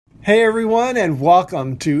Hey everyone, and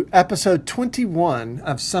welcome to episode 21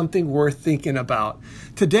 of Something Worth Thinking About.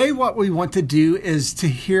 Today what we want to do is to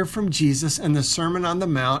hear from Jesus in the Sermon on the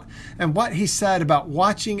Mount and what he said about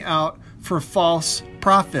watching out for false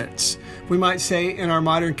prophets. We might say in our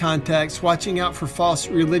modern context, watching out for false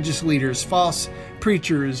religious leaders, false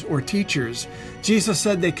preachers or teachers. Jesus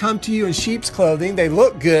said they come to you in sheep's clothing, they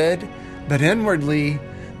look good, but inwardly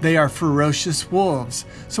they are ferocious wolves.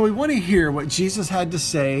 So we want to hear what Jesus had to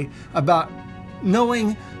say about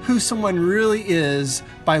knowing who someone really is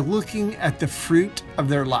by looking at the fruit of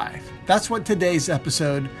their life. That's what today's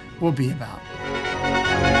episode will be about.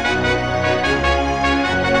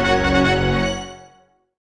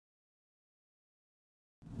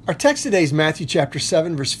 Our text today is Matthew chapter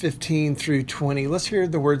 7, verse 15 through 20. Let's hear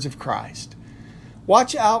the words of Christ.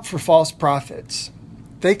 Watch out for false prophets.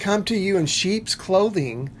 They come to you in sheep's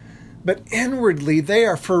clothing, but inwardly they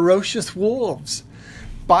are ferocious wolves.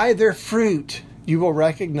 By their fruit you will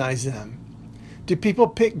recognize them. Do people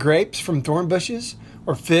pick grapes from thorn bushes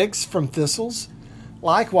or figs from thistles?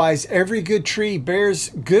 Likewise, every good tree bears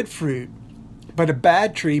good fruit, but a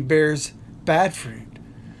bad tree bears bad fruit.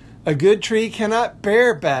 A good tree cannot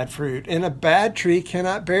bear bad fruit, and a bad tree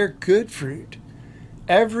cannot bear good fruit.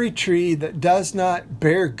 Every tree that does not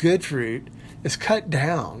bear good fruit is cut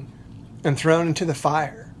down and thrown into the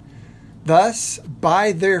fire. Thus,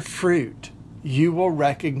 by their fruit, you will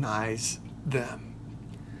recognize them.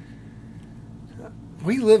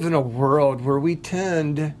 We live in a world where we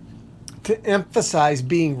tend to emphasize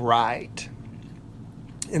being right.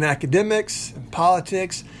 In academics, in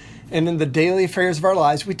politics, and in the daily affairs of our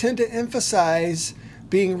lives, we tend to emphasize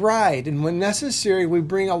being right. And when necessary, we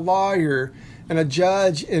bring a lawyer and a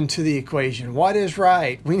judge into the equation. What is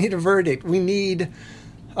right? We need a verdict. We need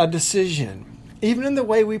a decision. Even in the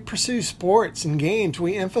way we pursue sports and games,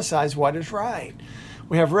 we emphasize what is right.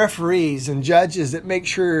 We have referees and judges that make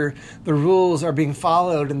sure the rules are being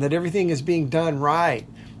followed and that everything is being done right.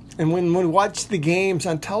 And when we watch the games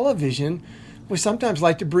on television, we sometimes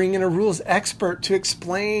like to bring in a rules expert to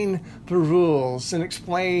explain the rules and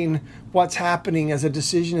explain what's happening as a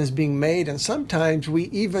decision is being made. And sometimes we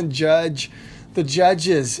even judge the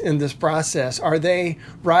judges in this process. Are they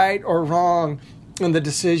right or wrong in the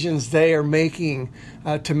decisions they are making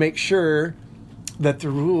to make sure that the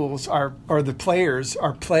rules are, or the players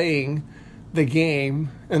are playing the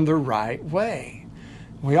game in the right way?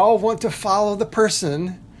 We all want to follow the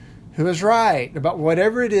person who is right about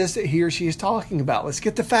whatever it is that he or she is talking about. Let's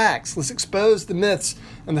get the facts. Let's expose the myths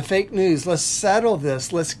and the fake news. Let's settle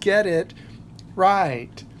this. Let's get it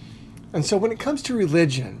right. And so when it comes to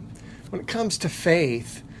religion, when it comes to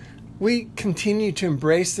faith, we continue to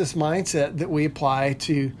embrace this mindset that we apply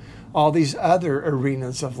to all these other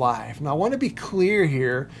arenas of life. Now, I want to be clear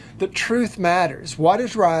here that truth matters. What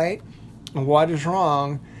is right and what is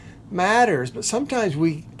wrong matters, but sometimes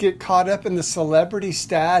we get caught up in the celebrity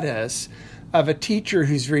status of a teacher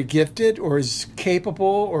who's very gifted or is capable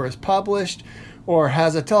or is published or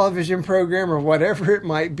has a television program or whatever it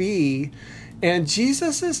might be. And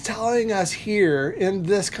Jesus is telling us here in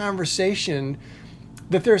this conversation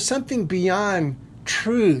that there's something beyond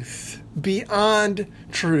truth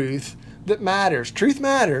that matters. Truth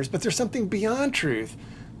matters, but there's something beyond truth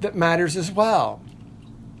that matters as well.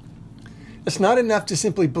 It's not enough to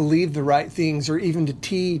simply believe the right things or even to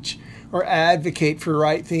teach or advocate for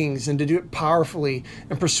right things and to do it powerfully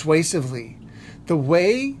and persuasively. The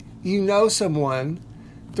way you know someone,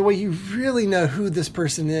 the way you really know who this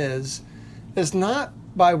person is not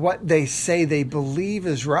by what they say they believe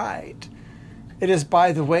is right. It is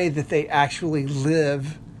by the way that they actually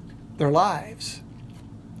live their lives.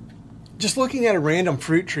 Just looking at a random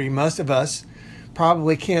fruit tree, most of us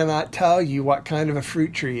probably cannot tell you what kind of a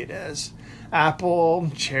fruit tree it is.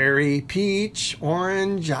 Apple, cherry, peach,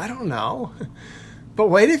 orange, I don't know. But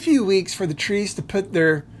wait a few weeks for the trees to put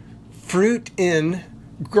their fruit in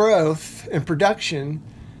growth and production,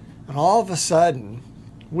 and all of a sudden,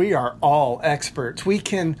 we are all experts. We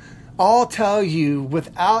can all tell you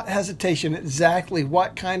without hesitation exactly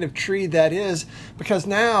what kind of tree that is, because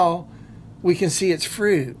now we can see its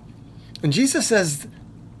fruit. And Jesus says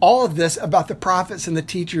all of this about the prophets and the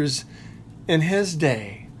teachers in his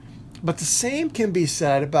day. But the same can be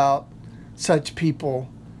said about such people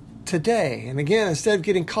today. And again, instead of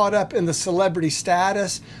getting caught up in the celebrity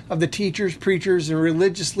status of the teachers, preachers, and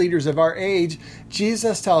religious leaders of our age,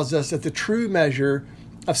 Jesus tells us that the true measure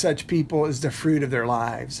of such people is the fruit of their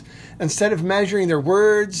lives. Instead of measuring their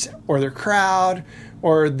words or their crowd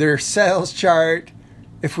or their sales chart,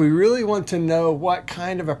 if we really want to know what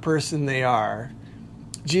kind of a person they are,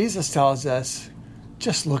 Jesus tells us,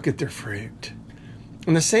 just look at their fruit.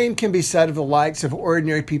 And the same can be said of the likes of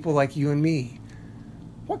ordinary people like you and me.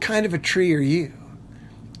 What kind of a tree are you?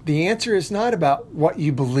 The answer is not about what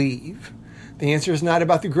you believe. The answer is not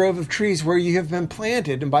about the grove of trees where you have been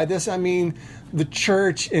planted. And by this, I mean the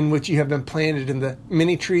church in which you have been planted and the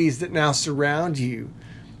many trees that now surround you.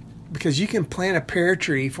 Because you can plant a pear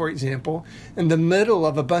tree, for example, in the middle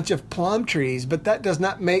of a bunch of plum trees, but that does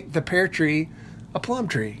not make the pear tree a plum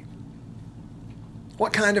tree.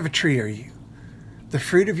 What kind of a tree are you? The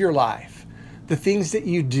fruit of your life, the things that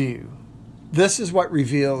you do. This is what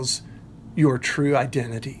reveals your true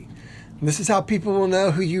identity. And this is how people will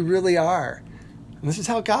know who you really are. And this is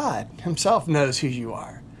how God himself knows who you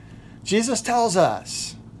are. Jesus tells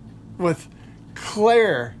us with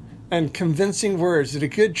clear and convincing words that a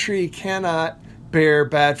good tree cannot bear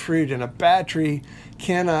bad fruit and a bad tree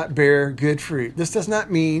cannot bear good fruit. This does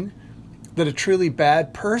not mean that a truly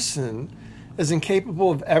bad person is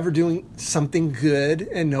incapable of ever doing something good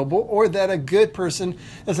and noble, or that a good person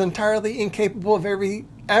is entirely incapable of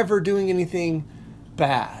ever doing anything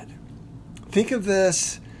bad. Think of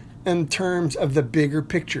this in terms of the bigger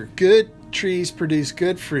picture. Good trees produce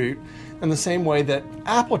good fruit in the same way that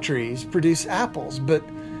apple trees produce apples, but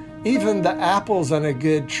even the apples on a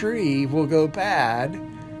good tree will go bad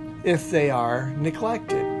if they are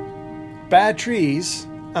neglected. Bad trees,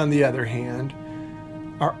 on the other hand,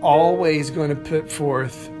 are always going to put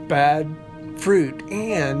forth bad fruit.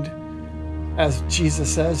 And as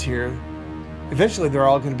Jesus says here, eventually they're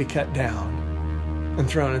all going to be cut down and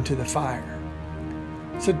thrown into the fire.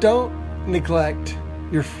 So don't neglect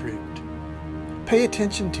your fruit. Pay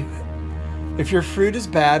attention to it. If your fruit is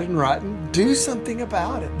bad and rotten, do something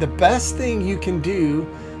about it. The best thing you can do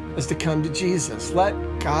is to come to Jesus. Let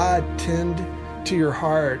God tend to your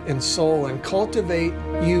heart and soul and cultivate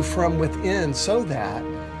you from within so that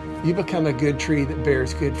you become a good tree that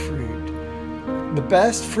bears good fruit. The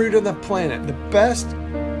best fruit on the planet,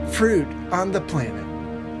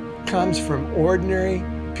 comes from ordinary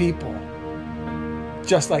people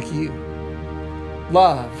just like you.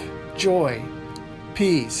 Love, joy,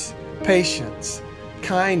 peace, patience,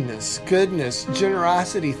 kindness, goodness,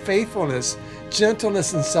 generosity, faithfulness,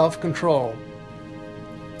 gentleness, and self-control.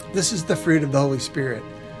 This is the fruit of the Holy Spirit,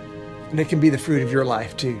 and it can be the fruit of your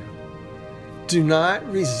life too. Do not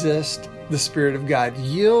resist the Spirit of God.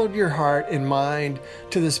 Yield your heart and mind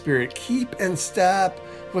to the Spirit. Keep in step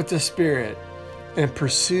with the Spirit and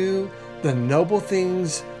pursue the noble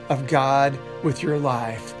things of God with your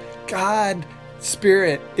life. God,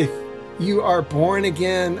 Spirit, if you are born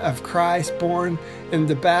again of Christ, born in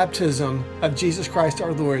the baptism of Jesus Christ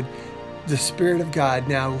our Lord, the Spirit of God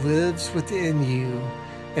now lives within you,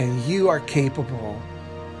 and you are capable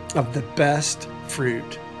of the best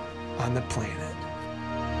fruit on the planet.